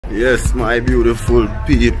Yes, my beautiful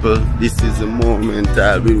people, this is the moment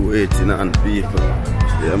I'll be waiting on, people.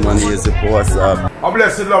 Yeah, man, here's the WhatsApp. I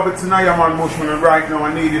bless you, love it tonight, man, Bushman, and right now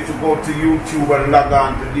I need you to go to YouTube and log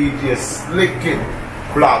on to DJ SWICKED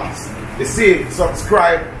vlogs. You see,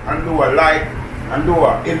 subscribe and do a like and do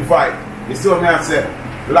a invite. You see what I say?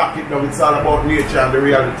 Lock it down, it's all about nature and the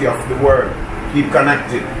reality of the world. Keep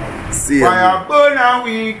connected. See Fire burner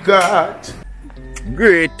we got.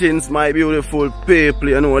 Greetings, my beautiful people.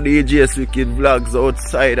 You know, DJ SWICKED vlogs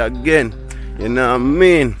outside again. You know what I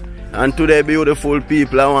mean? And today, beautiful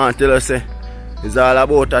people, I want to tell you, it's all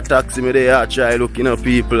about a taxi. Me there, try looking at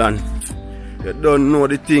people, and you don't know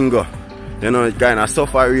the thing, go. You know, it kind of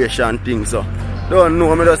sufferation thing, so don't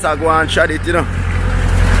know, me just go and chat it, you know.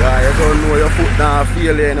 You don't know your foot now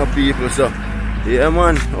feel, you know, people, so yeah,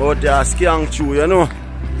 man, out there skank through, you know.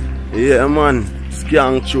 Yeah, man,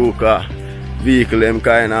 skank through, cause vehicle them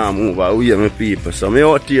kind of move away, my people. So me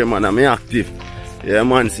out here, man, I'm active. Yeah,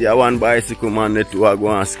 man, see a one bicycle man, the two are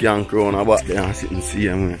going and skank around about there and sit and see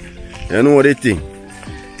him. You know the thing.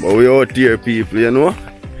 But we out here, people, you know.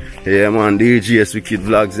 Yeah, man, DJ SWICKED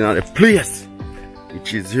vlogs in the place,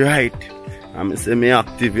 which is right. I'm say me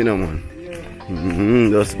active, you know,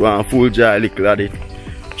 man. Just go and full jar little at it,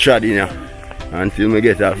 treading ya until me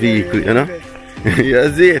get a vehicle, you know.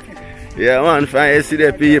 You see it? Yeah, man, fine, you see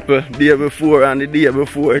the people day before and the day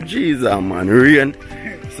before. Jesus, man, rain.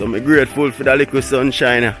 So I'm grateful for the little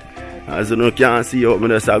sunshine. As you know, can't see out, I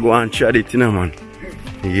just go and tread it, you know, man.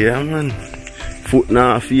 Yeah, man. Foot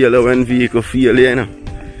now feel when vehicle feel, you know.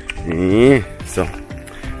 Yeah. So,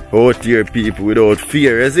 out here, people, without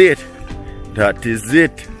fear, is it? That is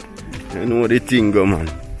it. You know the thing, go, man.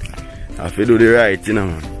 I have to do the right, you know,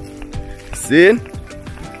 man. See?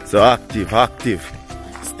 So, active.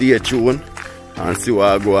 Stay tuned and see what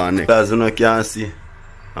I go on next. As you know, can see,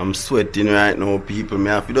 I'm sweating right now, people. Me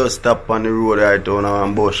have to just stop on the road right now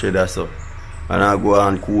and bush it, so. And I go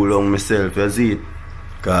and cool down myself, you see it?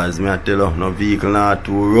 Because me I tell you, no vehicle not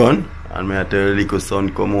to run. And me I tell you, little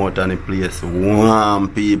sun come out and the place warm,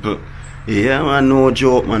 people. Yeah, man, no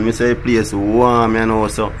joke, man. Me say the place warm, you know,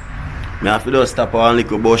 so. Me have to just stop on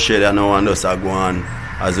little bush it now and just go on.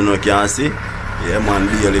 As you know, can see. Yeah, man,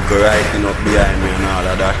 be a little writing up behind me and all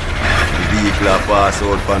of that. The vehicle pass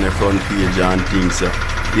out on the front page and things. So.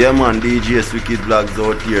 Yeah, man, DJ SWICKED vlogs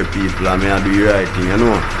out here, people. I mean, I do the right thing, you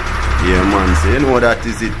know. Yeah, man, so you know that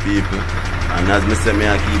is it, people. And as I say,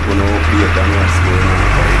 I keep on update and what's going on.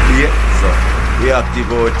 Yeah, so we active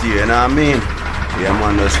out here, you know what I mean? Yeah,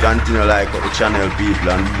 man, just continue like up the channel, people,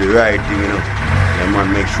 and do the right thing, you know. Yeah, man,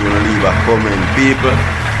 make sure you leave a comment, people.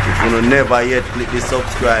 If you never yet click the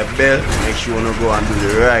subscribe bell, make sure you go and do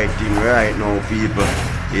the right thing right now, people.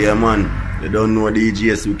 Yeah, man, you don't know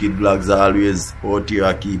DJ SWICKED vlogs always out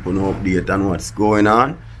here keep on update on what's going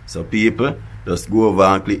on. So, people, just go over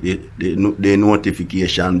and click the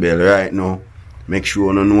notification bell right now. Make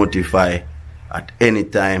sure you notify at any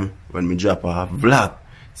time when we drop a vlog.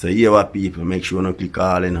 So, here what people, make sure you click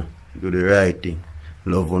all, you know, do the right thing.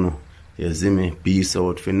 Love you know. You see me? Peace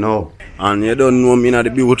out for now. And you don't know me in the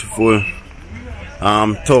beautiful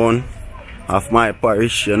town of my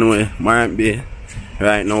parish, you know, Marant Bay.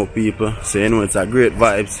 Right now, people. So you know it's a great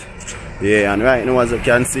vibes. Yeah, and right now as you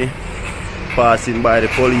can see, passing by the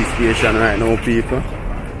police station right now, people.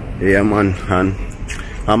 Yeah, man. And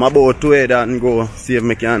I'm about to head and go see if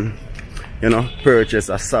I can, you know, purchase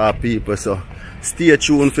a saw, people. So stay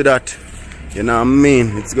tuned for that. You know what I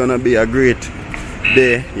mean? It's gonna be a great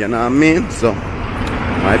day, you know what I mean? So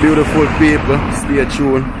my beautiful people, stay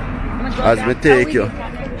tuned as we take you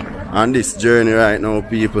on this journey right now,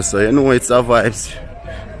 people. So you know it's a vibes.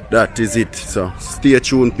 That is it. So stay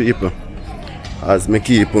tuned, people, as me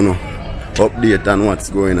keep you know update on what's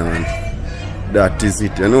going on. That is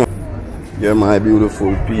it, you know. Yeah, my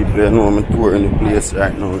beautiful people, you know I'm touring the place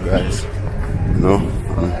right now, guys. You know,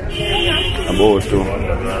 I'm about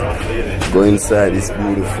to go inside this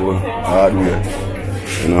beautiful hardware.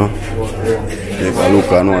 You know, take a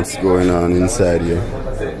look at what's going on inside here.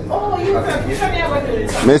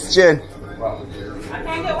 Miss Chen. Can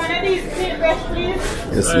I get one of these paintbrush, please?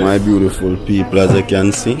 Yes, my beautiful people, as you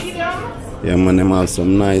can see. Yeah, man, them have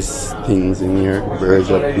some nice things in here. Birds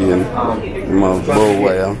of paint. Them have bow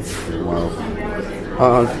wire. Them have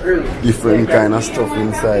all different kind of stuff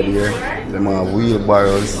inside here. Them have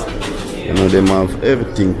wheelbarrows. You know, them have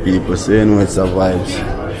everything, people. So you know it's a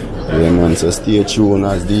vibes. Yeah, man, so stay tuned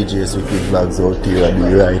as DJ SWICKED vlogs out here at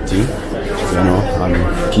the right thing, you know,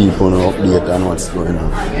 and keep on update on what's going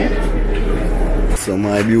on. So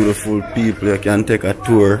my beautiful people, you can take a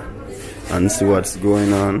tour and see what's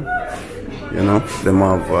going on. You know, them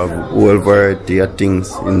have a whole variety of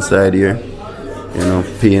things inside here. You know,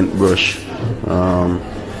 paintbrush,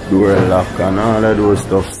 door lock and all of those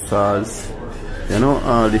stuff, saws. You know,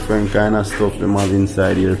 all different kind of stuff them have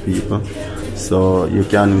inside here, people. So you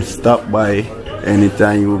can stop by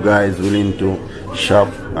anytime you guys willing to shop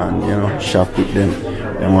and, you know, shop with them.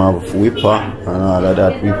 Them have whipper and all of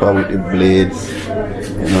that, whipper with the blades,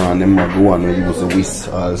 you know, and them have one who use the whisk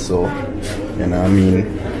also, you know what I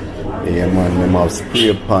mean? Yeah man, them have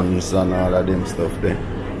spray pans and all of them stuff there,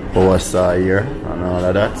 power saw here and all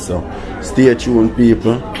of that. So stay tuned,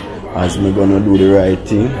 people, as me gonna do the right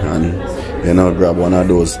thing and, you know, grab one of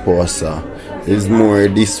those power saw. It's more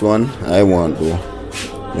this one I want to,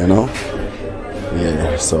 you know.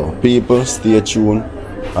 Yeah, so people stay tuned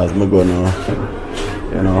as me gonna,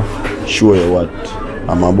 you know, show you what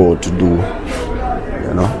I'm about to do,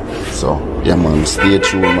 you know. So yeah man, stay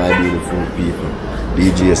tuned my beautiful people.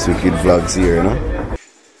 DJ SWICKED Vlogs here, you know.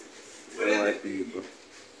 Yeah, my people.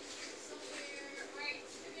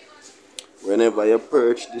 Whenever you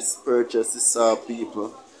purchase this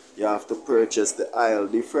people, you have to purchase the aisle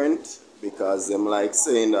different, because them like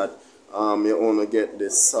saying that you wanna get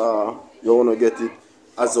this saw, you wanna get it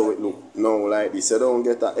as how it look now like this. You don't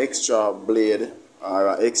get an extra blade or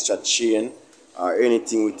an extra chain or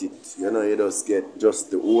anything with it. You know, you just get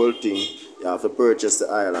just the whole thing. You have to purchase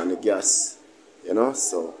the oil and the gas. You know,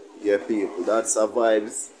 so yeah people, that's our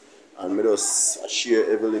vibes, and me just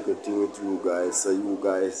share every little thing with you guys so you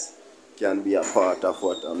guys can be a part of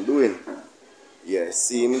what I'm doing. Yeah,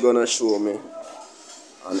 see him gonna show me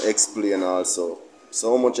and explain also.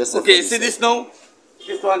 So much as okay, see this now?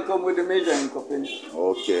 This one come with the measuring cup in it.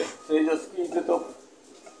 Okay. So you just squeeze it up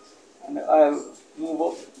and the oil move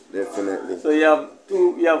up. Definitely. So you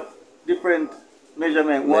have different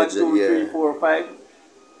measurement, 1, 2, 3, 4, 5,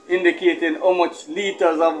 indicating how much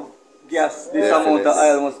liters of gas this amount of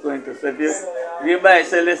oil must go into. So if you buy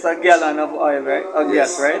say less a gallon of oil, right? Or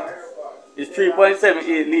gas, right? It's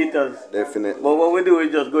 3.78 liters. Definitely. But what we do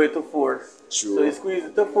is just go into 4. True. So you squeeze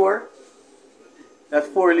it to 4. That's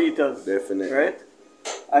 4 liters. Definitely. Right?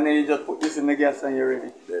 And then you just put this in the gas and you're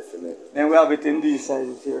ready. Definitely. Then we have it in these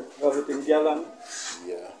sizes here. We have it in gallon.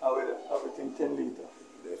 Yeah. And we have it in 10 liter.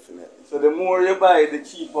 Definitely. So the more you buy, the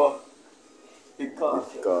cheaper it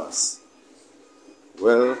costs. It costs.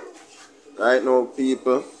 Well, right now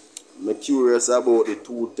people, I'm curious about the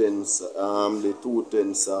 210s. The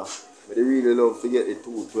 210s. But I really love to get the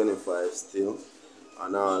 225 still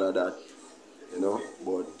and all of that, you know.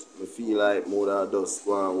 But I feel like more than just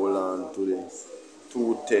go and hold on to the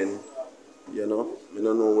 210, you know. I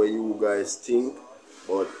don't know what you guys think,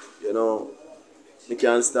 but you know, we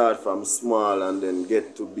can start from small and then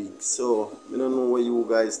get to big. So I don't know what you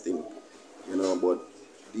guys think, you know. But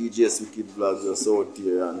DJ SWICKED Vlogs are out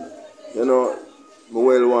here, and you know, I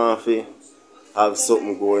well want to have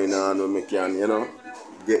something going on where we can, you know,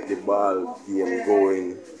 get the ball game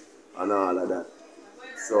going and all of that.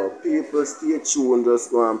 So people stay tuned,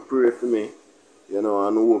 just go and pray for me, you know,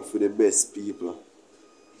 and hope for the best people.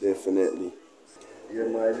 Definitely. You're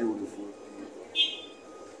my beautiful people.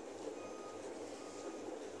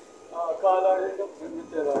 Call her, let me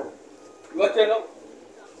tell her. What you know?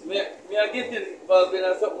 Me are getting involved in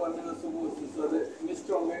something I'm not supposed to, so that Miss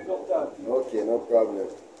Strong will come talk to you. Okay, no problem.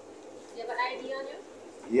 You have an ID on you?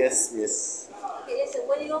 Yes, miss. Okay, listen,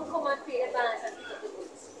 when you don't come and pay the balance and pick up the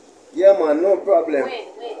goods? Yeah, man, no problem.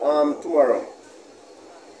 When? Tomorrow. It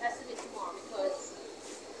has to be tomorrow because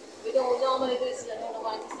we don't normally do this. I don't know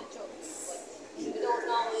why it's a joke, but we don't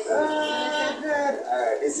normally do this.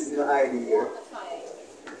 Alright, this is my ID here. That's fine.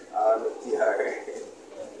 The TR.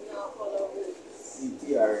 No, follow rules.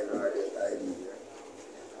 CTR in our ID here.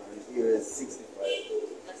 And here is 65.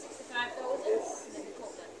 That's 65,000? Yes. Let me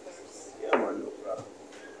count that first. Yeah, man, no problem.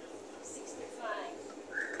 65,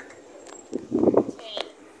 10,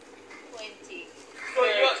 20, So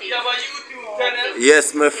you have a YouTube channel? Yes,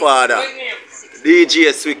 my father. What name?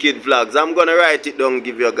 DJ SWICKED Vlogs. I'm gonna write it down,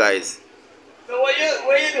 give you guys. So what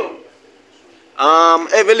you do?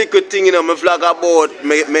 Every little thing, you know, me vlog about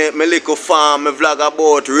me little farm, me vlog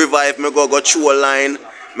about river if me go through a line,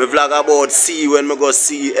 me vlog about sea when me go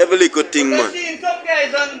see, every little thing, man. I've seen some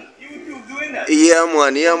guys on YouTube doing that. Yeah,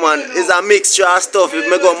 man, it's a mixture of stuff. If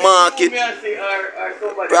me go market,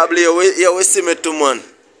 probably you will see me too, man.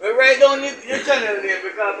 We write down your channel name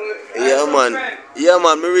because yeah,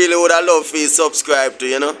 man, me really would have loved for you subscribe to,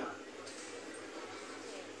 you know.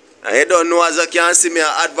 And you don't know, as you can see me,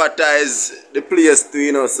 I advertise the place too,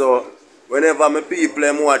 you know, so whenever my people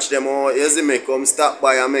them watch them, or you see me come stop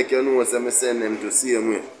by and make you know, so I send them to see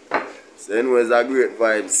me. So anyways, are great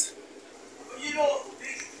vibes. you know,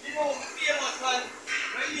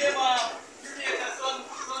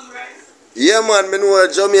 Yeah, man, I know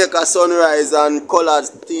Jamaica Sunrise and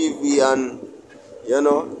Colors TV and, you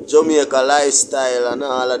know, Jamaica Lifestyle and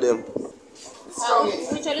all of them.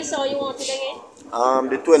 Which of the song you wanted again?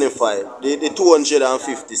 The 25. The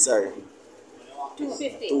 250, sorry.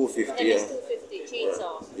 250. 250, yeah. 250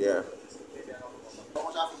 chainsaw. Yeah.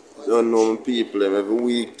 Don't know people, every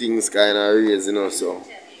week things kind of raise, you know, so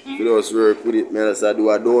if you just work with it, I just do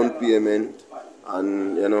a down payment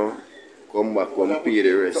and, you know, come back and pay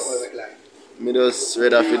the rest. I just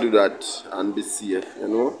rather to do that and be safe, you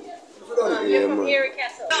know. Yeah, man. You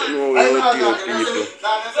know, we out here people.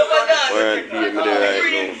 Where I'd be me there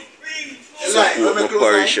right now. Support my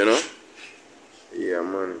parish, you know. Yeah,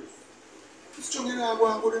 man.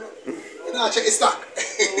 Check the stock.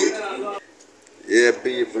 Yeah,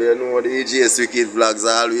 people, you know, the EGS Wicked Vlogs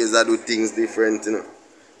always do things different, you know.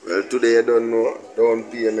 Well, today I don't know, down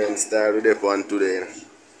payment style with them on today, you know.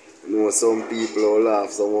 You know, some people will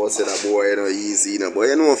laugh, some will say that boy, you know, easy, you know. But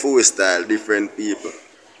you know, for we style, different people.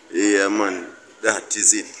 Yeah, man, that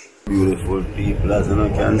is it. Beautiful people, as you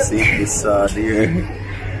can see, this side here.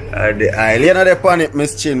 The aisle, you know, the panic,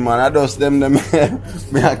 Miss Chin, man. I just them, me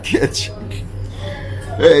a catch.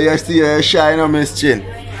 Hey, you see a shine on Miss Chin.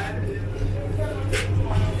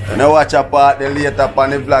 You know, watch a part the later on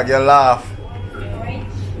the vlog, you laugh.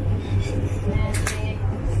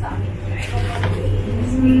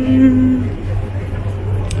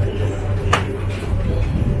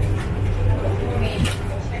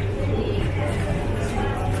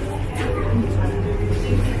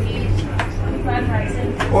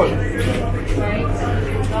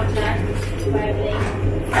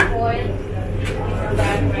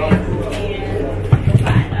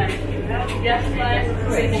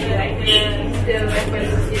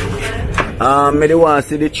 I do want to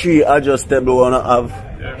see the 3 adjustable one I have.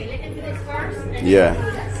 Yeah.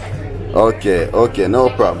 Okay, no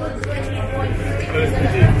problem.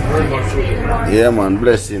 Yeah, man,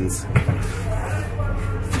 blessings.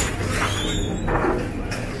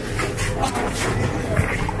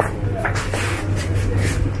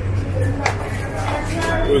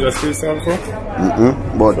 Was that still time for?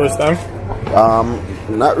 But first time?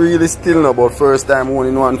 Not really still no, but first time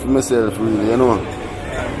only one for myself really, you know.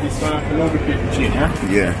 This one have to lubricate the chain, yeah?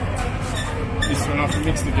 Yeah. This one have to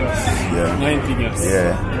mix the gas. Yeah. 90 gas.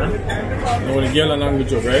 Yeah. Now the gallon and the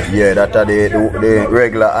jug, right? Yeah, that are the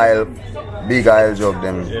regular aisle, big aisle jug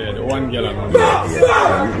them. Yeah, the 1 gallon one.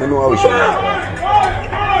 Yeah. You know how we should have that.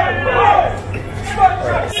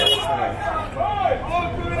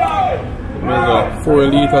 4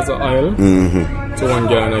 liters of oil to 1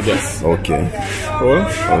 gallon of gas. Okay. Cool?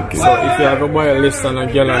 Okay. So if you have a boil less than a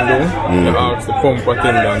gallon down, you ask the pump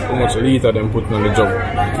attendant how much liter them put on the jug.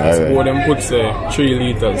 So them put say 3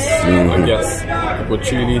 liters of gas, you put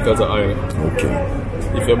 3 liters of oil. Okay.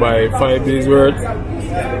 If you buy 5 days worth,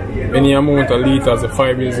 any amount of liters of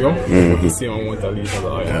 5 days ago, put the same amount of liters of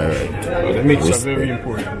oil. But the mixture is very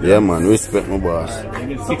important. Yeah, man, respect my boss.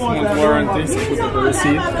 You get 6 months warranty, so put up the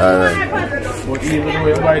receipt. Alright. But even though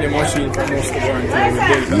you buy the machine for most of the warranty,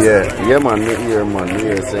 you yeah, man, me here, man, me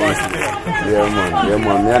here, saying. Yeah,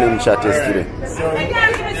 man, me and him chat yesterday. So,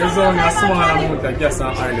 there's only a small amount of gas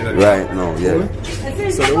and oil in it. Right now, yeah.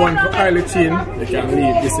 So the one for oil chain, you can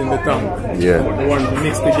leave this in the tank. Yeah. But the one to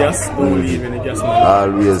mix the gas, don't leave in the gas.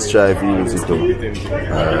 Always try to use it up.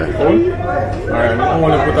 Alright. Cool? Alright, we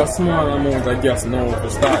only put a small amount of gas now to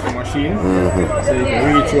start the machine. So you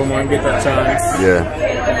can reach home and get a chance. Yeah.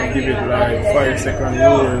 And give it like 5 second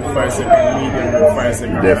roll, 5 second medium, 5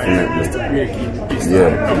 second definitely. Just to break in the piston.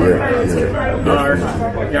 Yeah. Or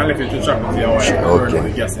you can leave it to chop it for your while. Burn the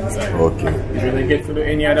gas inside. Okay. If you don't get to do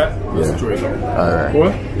any of that, just throw it out. Alright.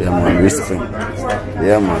 Cool? Yeah, man, respect.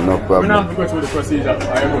 Yeah, man, no problem. We don't have to go through the procedure.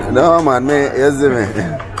 No, man, you see me.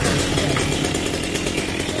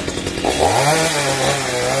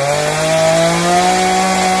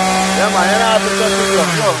 Yeah, man, you don't have to touch the gun.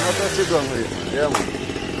 No, not touch the gun with it. Yeah, man.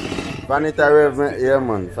 Vanita rev, yeah,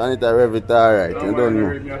 man. Vanita rev it alright. You don't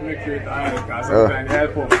know.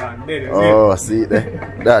 Oh, see,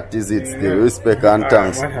 that is it still. Respect and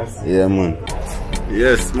thanks. Yeah, man.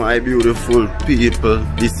 Yes, my beautiful people.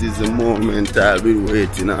 This is the moment I'll be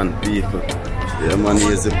waiting on, people. Yeah, man,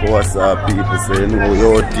 here's the boss of people. So, you know, we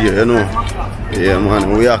out here, you know. Yeah,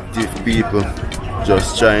 man, we active people.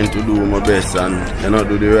 Just trying to do my best and, you know,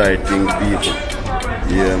 do the right thing, people.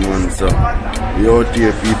 Yeah, man, so we out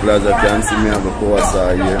here, people, as I can see, me have a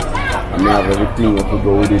power here. And me have everything to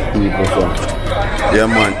go with it, people, so. Yeah,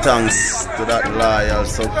 man, thanks to that loyal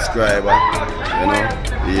subscriber, you know.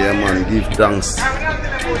 Yeah, man, give thanks.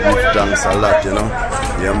 Give thanks a lot, you know.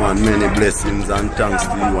 Yeah man, many blessings and thanks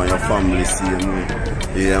to you and your family, same way.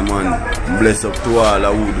 Yeah man, bless up to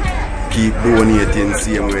all who keep donating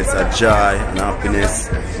same way. It's a joy and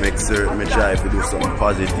happiness. Make certain me try to do something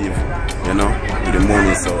positive, you know, with the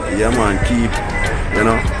money. So yeah man, keep, you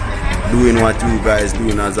know, doing what you guys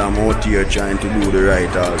doing as I'm out here trying to do the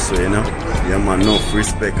right also, you know. Yeah man, enough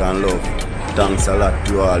respect and love. Thanks a lot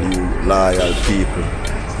to all you loyal people.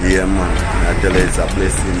 Yeah man, I tell you it's a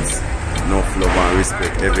blessings. Enough love and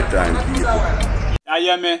respect every time, people. Yeah,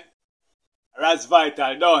 yeah, me. Raz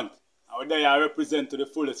Vital, don't. Out there I represent to the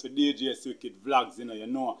fullest for DJ SWICKED vlogs, you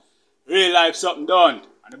know. Real life something done.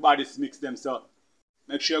 And the bodies mix them so.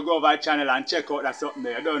 Make sure you go over our channel and check out that something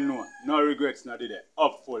there. You don't know. No regrets, not there.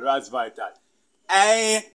 Up full, Raz Vital. Aye.